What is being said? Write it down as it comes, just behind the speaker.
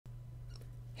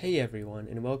Hey everyone,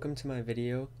 and welcome to my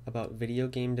video about video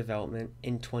game development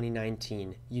in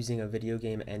 2019 using a video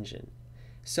game engine.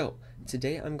 So,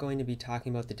 today I'm going to be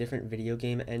talking about the different video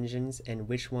game engines and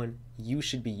which one you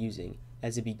should be using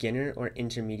as a beginner or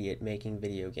intermediate making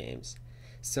video games.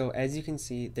 So, as you can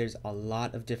see, there's a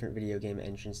lot of different video game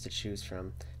engines to choose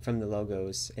from the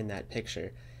logos in that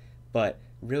picture. But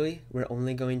really, we're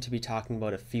only going to be talking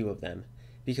about a few of them,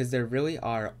 because there really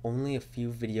are only a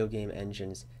few video game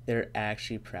engines that are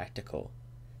actually practical.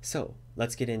 So,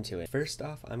 let's get into it. First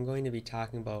off, I'm going to be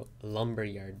talking about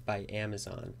Lumberyard by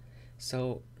Amazon.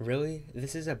 So, really,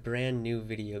 this is a brand new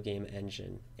video game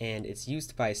engine, and it's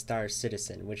used by Star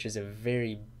Citizen, which is a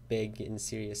very big and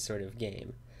serious sort of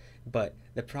game. But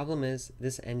the problem is,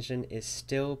 this engine is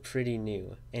still pretty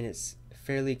new, and it's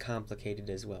fairly complicated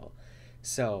as well.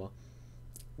 So,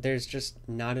 there's just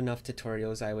not enough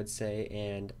tutorials, I would say,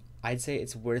 and I'd say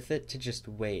it's worth it to just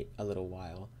wait a little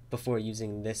while before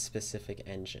using this specific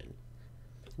engine.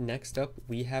 Next up,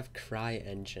 we have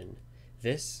CryEngine.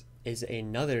 This is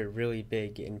another really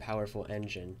big and powerful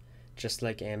engine, just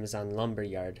like Amazon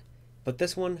Lumberyard, but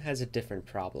this one has a different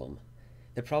problem.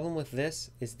 The problem with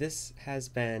this is this has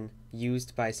been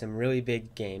used by some really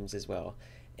big games as well,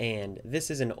 and this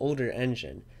is an older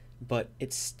engine, but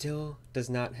it still does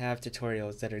not have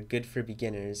tutorials that are good for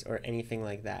beginners or anything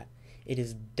like that. It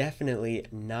is definitely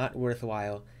not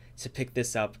worthwhile to pick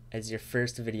this up as your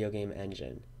first video game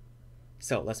engine.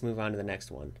 So let's move on to the next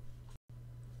one.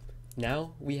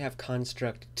 Now we have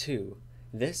Construct 2.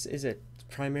 This is a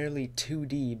primarily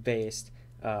 2D based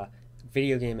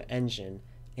video game engine,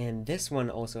 and this one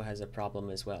also has a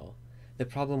problem as well. The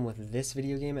problem with this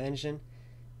video game engine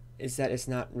is that it's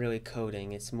not really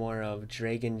coding, it's more of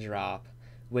drag and drop,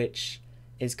 which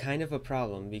is kind of a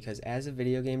problem because as a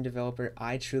video game developer,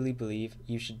 I truly believe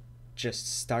you should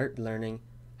just start learning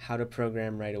how to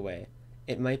program right away.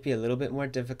 It might be a little bit more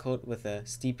difficult with a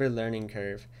steeper learning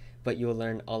curve, but you'll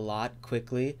learn a lot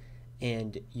quickly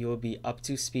and you'll be up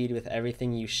to speed with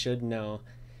everything you should know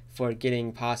for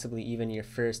getting possibly even your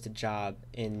first job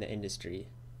in the industry.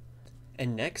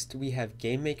 And next we have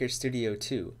GameMaker Studio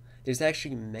 2. There's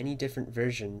actually many different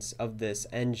versions of this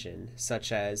engine,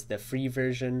 such as the free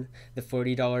version, the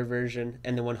 $40 version,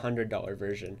 and the $100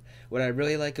 version. What I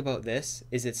really like about this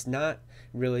is it's not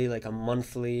really like a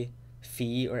monthly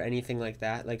fee or anything like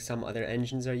that, like some other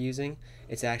engines are using.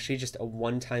 It's actually just a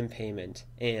one-time payment,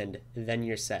 and then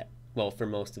you're set. Well, for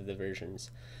most of the versions.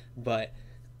 But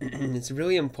it's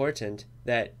really important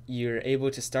that you're able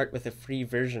to start with a free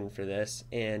version for this,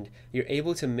 and you're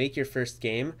able to make your first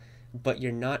game, but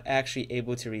you're not actually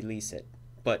able to release it.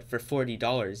 But for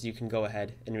 $40, you can go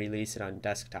ahead and release it on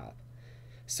desktop.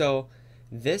 So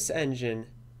this engine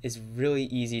is really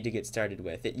easy to get started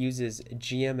with. It uses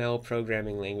GML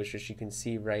programming language, which you can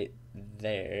see right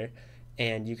there,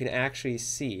 and you can actually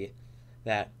see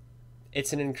that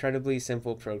it's an incredibly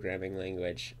simple programming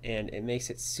language, and it makes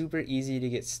it super easy to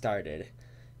get started.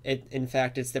 In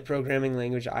fact, it's the programming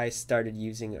language I started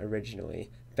using originally,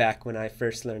 back when I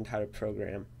first learned how to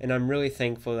program, and I'm really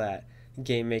thankful that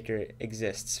GameMaker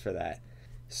exists for that.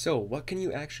 So what can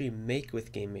you actually make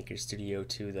with GameMaker Studio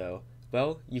 2 though?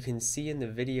 Well, you can see in the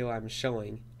video I'm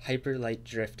showing Hyper Light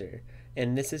Drifter,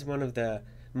 and this is one of the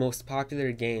most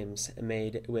popular games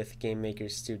made with GameMaker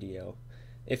Studio.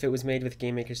 If it was made with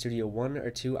GameMaker Studio 1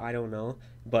 or 2, I don't know,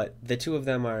 but the two of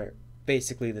them are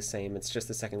basically the same. It's just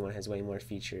the second one has way more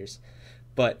features.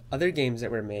 But other games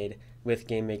that were made with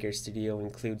GameMaker Studio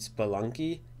include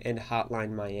Spelunky and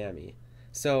Hotline Miami.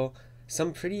 So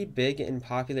some pretty big and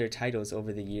popular titles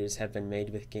over the years have been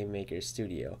made with GameMaker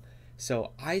Studio.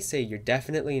 So I say you're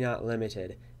definitely not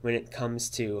limited when it comes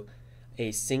to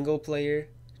a single player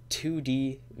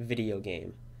 2D video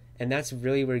game. And that's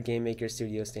really where GameMaker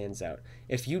Studio stands out.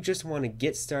 If you just want to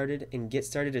get started and get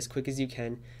started as quick as you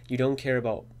can, you don't care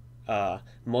about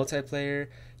multiplayer,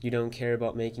 you don't care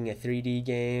about making a 3D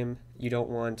game, you don't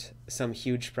want some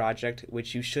huge project,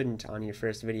 which you shouldn't on your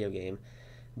first video game,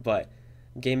 but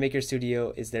GameMaker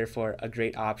Studio is therefore a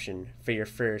great option for your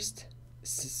first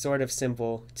sort of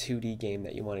simple 2D game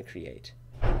that you want to create.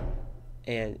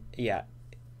 And yeah,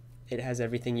 it has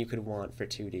everything you could want for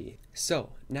 2D.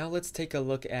 So now let's take a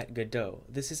look at Godot.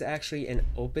 This is actually an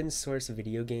open source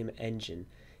video game engine,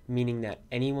 meaning that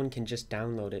anyone can just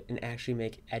download it and actually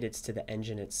make edits to the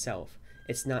engine itself.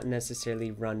 It's not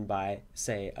necessarily run by,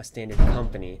 say, a standard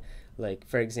company. Like,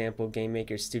 for example,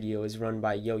 GameMaker Studio is run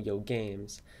by Yo-Yo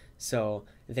Games, so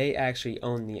they actually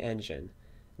own the engine.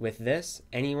 With this,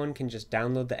 anyone can just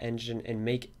download the engine and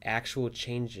make actual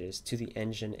changes to the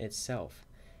engine itself.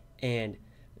 And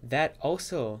that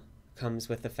also comes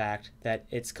with the fact that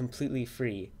it's completely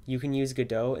free. You can use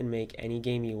Godot and make any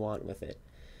game you want with it.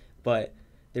 But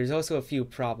there's also a few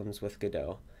problems with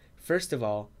Godot. First of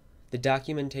all, the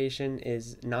documentation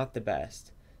is not the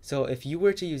best. So if you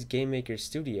were to use GameMaker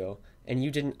Studio and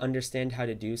you didn't understand how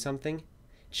to do something,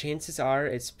 chances are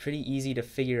it's pretty easy to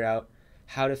figure out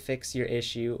how to fix your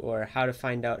issue or how to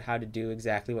find out how to do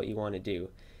exactly what you want to do,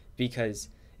 because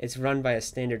it's run by a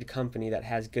standard company that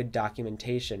has good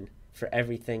documentation for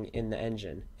everything in the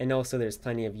engine. And also there's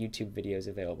plenty of YouTube videos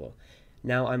available.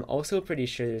 Now I'm also pretty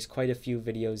sure there's quite a few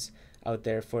videos out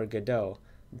there for Godot,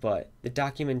 but the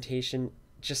documentation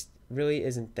just really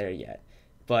isn't there yet.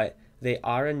 But they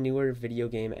are a newer video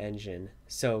game engine,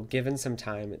 so given some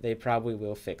time, they probably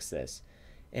will fix this.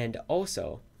 And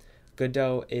also,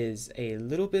 Godot is a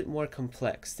little bit more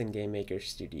complex than GameMaker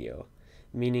Studio,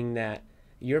 meaning that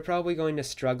you're probably going to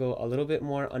struggle a little bit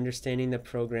more understanding the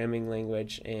programming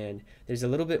language, and there's a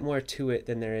little bit more to it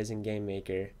than there is in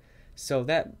GameMaker. So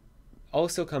that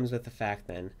also comes with the fact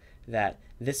then that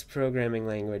this programming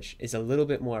language is a little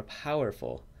bit more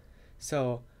powerful.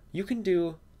 So you can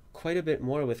do quite a bit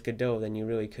more with Godot than you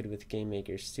really could with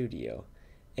GameMaker Studio.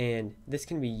 And this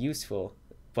can be useful,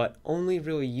 but only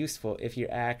really useful if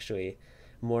you're actually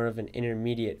more of an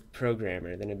intermediate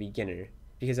programmer than a beginner.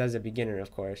 Because as a beginner,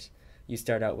 of course, you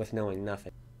start out with knowing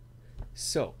nothing.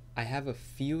 So I have a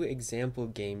few example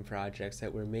game projects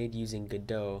that were made using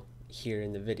Godot here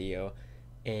in the video,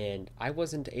 and I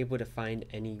wasn't able to find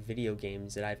any video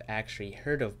games that I've actually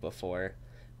heard of before,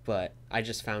 but I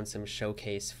just found some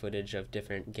showcase footage of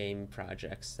different game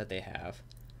projects that they have.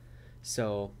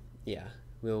 So yeah,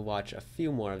 we'll watch a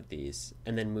few more of these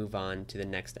and then move on to the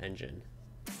next engine.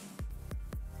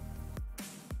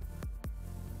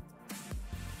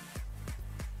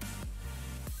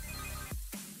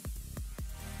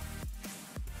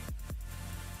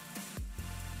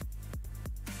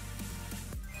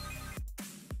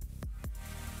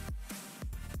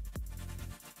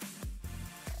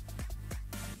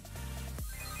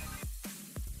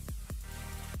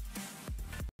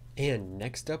 And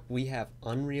next up we have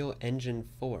Unreal Engine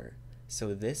 4.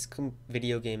 So this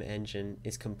video game engine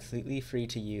is completely free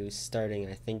to use starting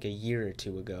I think a year or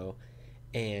two ago,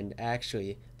 and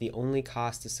actually the only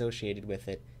cost associated with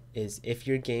it is if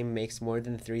your game makes more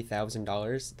than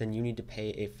 $3,000, then you need to pay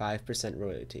a 5%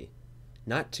 royalty.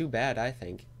 Not too bad, I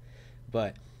think.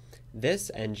 But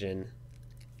this engine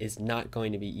is not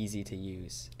going to be easy to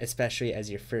use, especially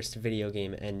as your first video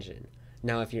game engine.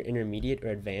 Now if you're intermediate or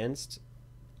advanced,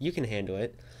 you can handle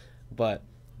it, but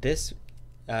this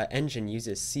engine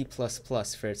uses C++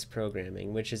 for its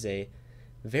programming, which is a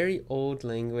very old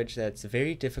language that's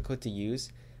very difficult to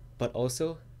use, but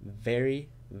also very,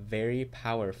 very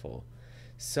powerful.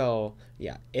 So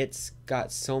yeah, it's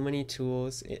got so many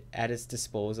tools at its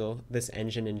disposal, this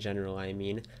engine in general I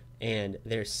mean, and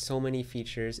there's so many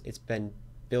features. It's been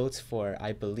built for,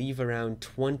 I believe, around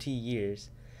 20 years,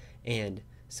 and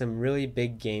some really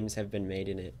big games have been made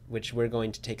in it, which we're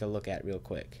going to take a look at real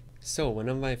quick. So one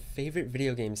of my favorite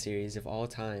video game series of all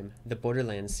time, the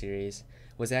Borderlands series,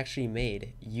 was actually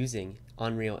made using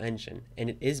Unreal Engine, and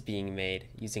it is being made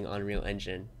using Unreal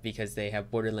Engine because they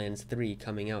have Borderlands 3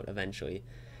 coming out eventually.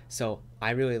 So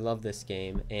I really love this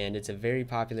game, and it's a very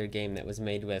popular game that was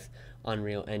made with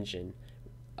Unreal Engine,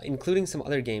 including some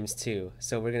other games too,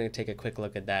 so we're going to take a quick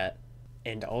look at that.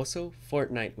 And also,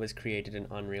 Fortnite was created in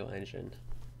Unreal Engine.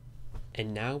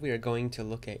 And now we are going to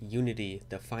look at Unity,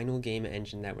 the final game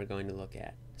engine that we're going to look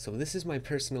at. So this is my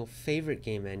personal favorite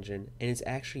game engine, and it's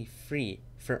actually free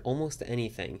for almost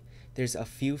anything. There's a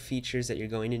few features that you're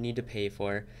going to need to pay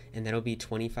for, and that'll be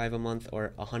 $25 a month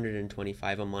or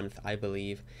 $125 a month, I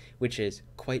believe, which is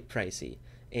quite pricey.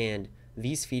 And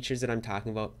these features that I'm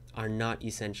talking about are not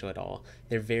essential at all.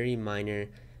 They're very minor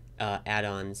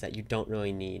add-ons that you don't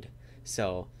really need.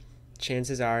 So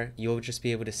chances are you'll just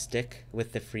be able to stick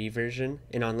with the free version,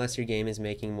 and unless your game is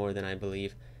making more than, I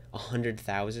believe,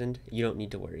 100,000, you don't need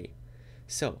to worry.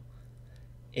 So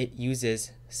it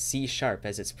uses C#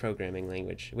 as its programming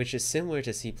language, which is similar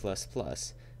to C++,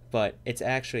 but it's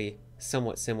actually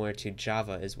somewhat similar to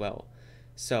Java as well.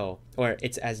 So, or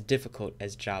it's as difficult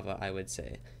as Java, I would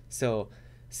say. So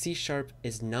C#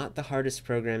 is not the hardest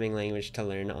programming language to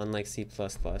learn, unlike C++,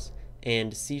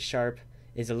 and C#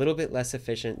 is a little bit less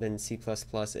efficient than C++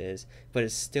 is, but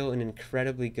it's still an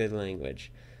incredibly good language.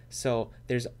 So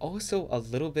there's also a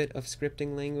little bit of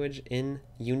scripting language in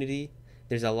Unity.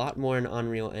 There's a lot more in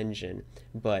Unreal Engine,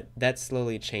 but that's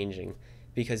slowly changing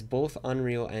because both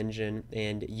Unreal Engine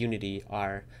and Unity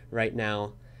are right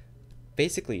now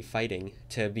basically fighting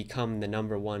to become the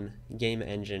 #1 game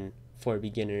engine for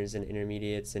beginners and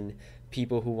intermediates and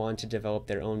people who want to develop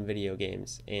their own video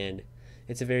games, and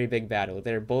it's a very big battle.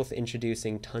 They're both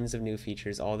introducing tons of new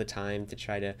features all the time to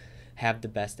try to have the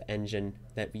best engine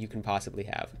that you can possibly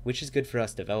have, which is good for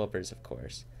us developers, of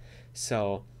course.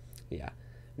 So, yeah,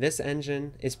 this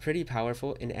engine is pretty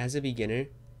powerful, and as a beginner,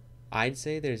 I'd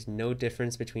say there's no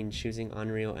difference between choosing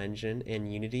Unreal Engine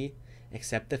and Unity,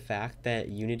 except the fact that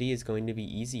Unity is going to be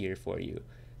easier for you.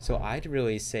 So I'd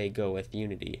really say go with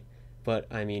Unity. But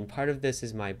I mean, part of this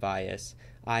is my bias.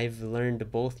 I've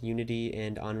learned both Unity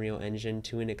and Unreal Engine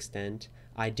to an extent.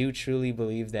 I do truly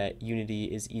believe that Unity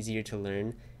is easier to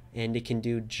learn, and it can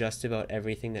do just about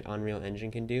everything that Unreal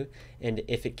Engine can do. And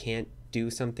if it can't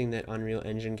do something that Unreal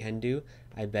Engine can do,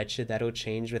 I bet you that'll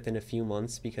change within a few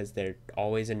months because they're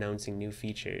always announcing new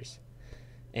features.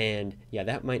 And yeah,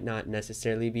 that might not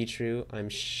necessarily be true. I'm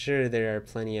sure there are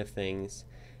plenty of things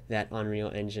that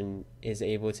Unreal Engine is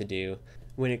able to do.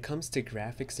 When it comes to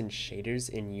graphics and shaders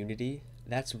in Unity,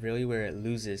 that's really where it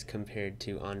loses compared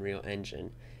to Unreal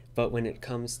Engine. But when it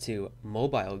comes to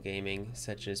mobile gaming,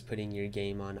 such as putting your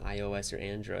game on iOS or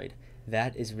Android,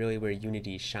 that is really where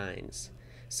Unity shines.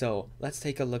 So let's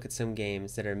take a look at some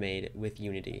games that are made with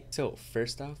Unity. So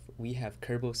first off, we have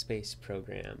Kerbal Space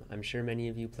Program. I'm sure many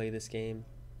of you play this game.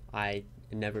 I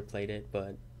never played it,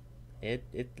 but it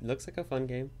looks like a fun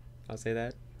game. I'll say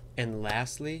that. And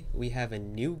lastly, we have a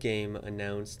new game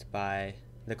announced by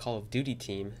the Call of Duty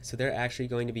team. So they're actually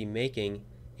going to be making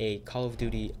a Call of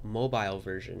Duty mobile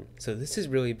version. So this is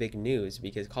really big news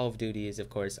because Call of Duty is, of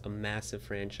course, a massive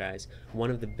franchise,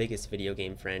 one of the biggest video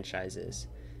game franchises.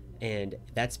 And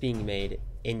that's being made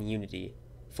in Unity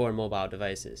for mobile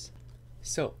devices.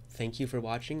 So thank you for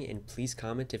watching, and please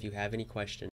comment if you have any questions.